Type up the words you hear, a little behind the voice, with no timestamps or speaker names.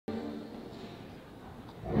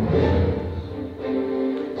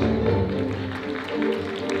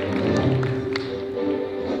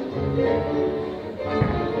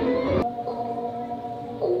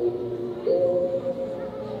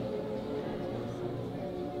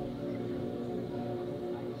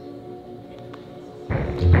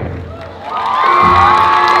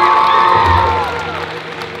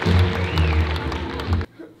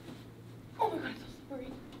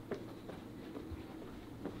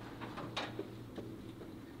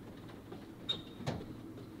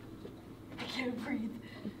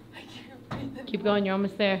Keep going, you're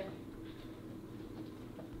almost there.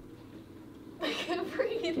 I can't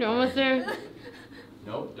breathe. You're almost there.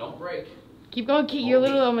 Nope, don't break. Keep going, Kate, you're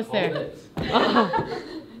literally almost there. Oh.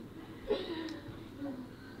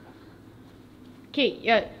 Kate,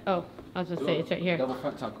 yeah. Oh, I was gonna say it's right here. Double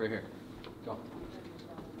front tuck right here. Go.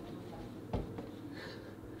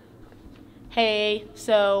 Hey,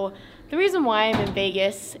 so the reason why I'm in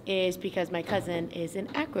Vegas is because my cousin is an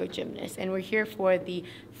acro gymnast, and we're here for the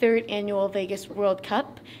 3rd annual Vegas World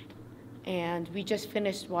Cup. And we just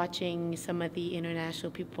finished watching some of the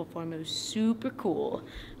international people perform. It was super cool.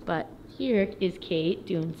 But here is Kate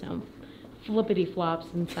doing some flippity flops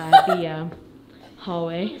inside the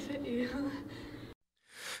hallway.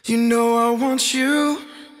 You know I want you.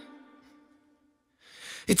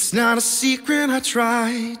 It's not a secret I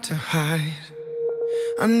try to hide.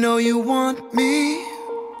 I know you want me,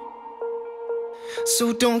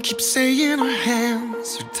 so don't keep saying our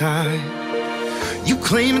hands are tied. You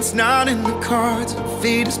claim it's not in the cards,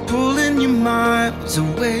 fate is pulling you miles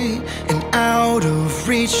away and out of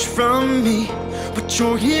reach from me. But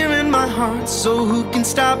you're here in my heart, so who can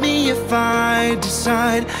stop me if I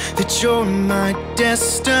decide that you're my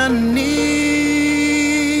destiny?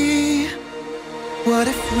 What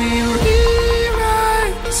if we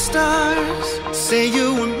rewrite the stars, say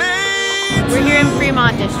you were made? We're here in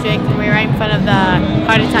Fremont district, and we're right in front of the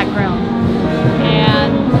Heart Attack Grill.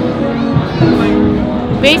 And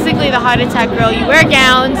basically the Heart Attack Grill, you wear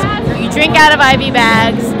gowns, you drink out of IV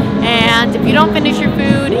bags, and if you don't finish your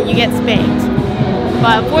food, you get spanked.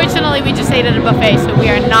 But unfortunately, we just ate at a buffet, so we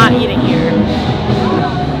are not eating here.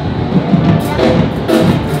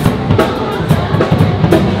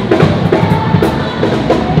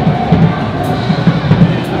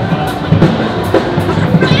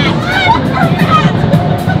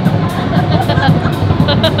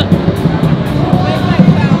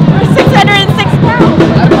 606 pounds.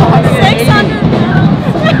 600 pounds.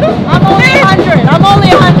 I'm only 100. I'm only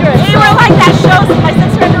 100. They were like that shows in my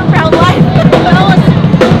 600-pound life.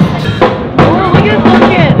 Oh, look at this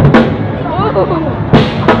kid.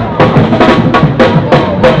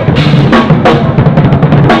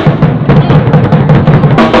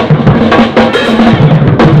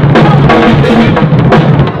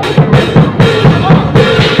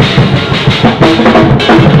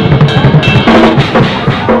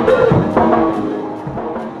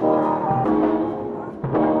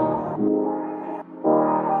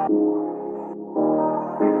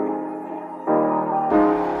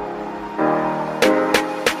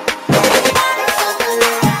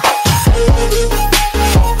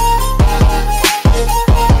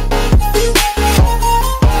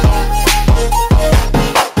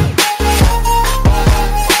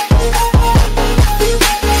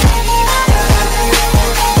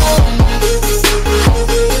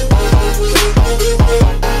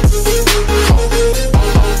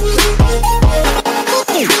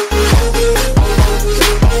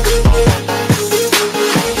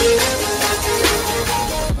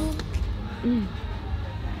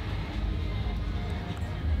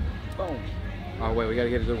 Oh wait, we gotta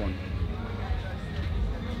get a good one.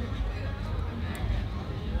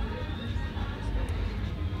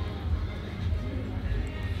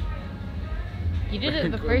 You did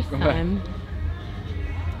it the first time.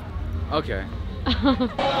 Okay. It's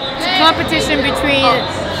a competition between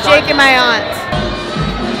Jake and my aunt.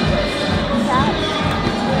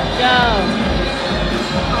 Go.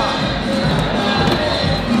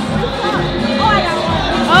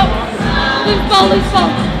 Oh! Loose ball, loose ball.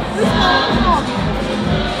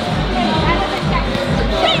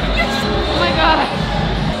 Oh my god.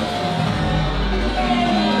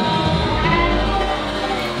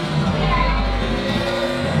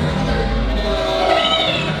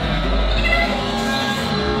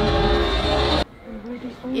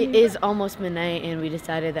 It is almost midnight, and we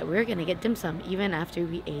decided that we were gonna get dim sum even after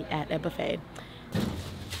we ate at a buffet.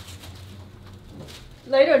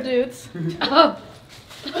 Later, dudes. Oh,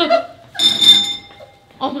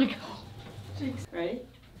 oh my god. Ready?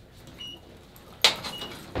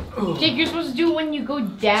 Jake, you're supposed to do it when you go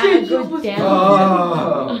down.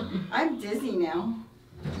 I'm dizzy now.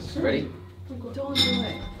 Ready? Don't do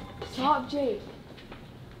it. Stop, Jake.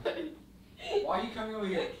 Why are you coming over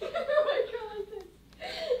here?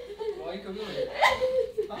 Why are you coming over here?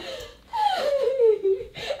 Huh?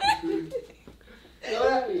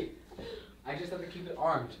 Don't at me. I just have to keep it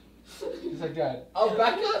armed. Just like that. Oh,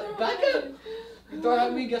 back up! Back up! You throw it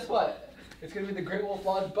at me, guess what? It's gonna be the Great Wolf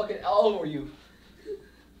Lodge bucket all over you.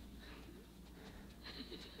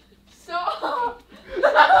 Stop!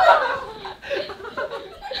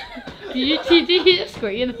 Did he just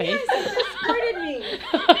squirt you in the face? Yes, he just squirted me.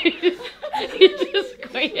 You just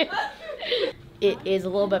quit. It is a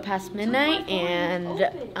little bit past midnight, and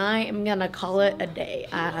I am gonna call it a day.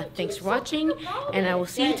 Thanks for watching, and I will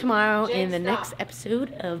see you tomorrow in the next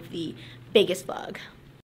episode of the Vegas vlog.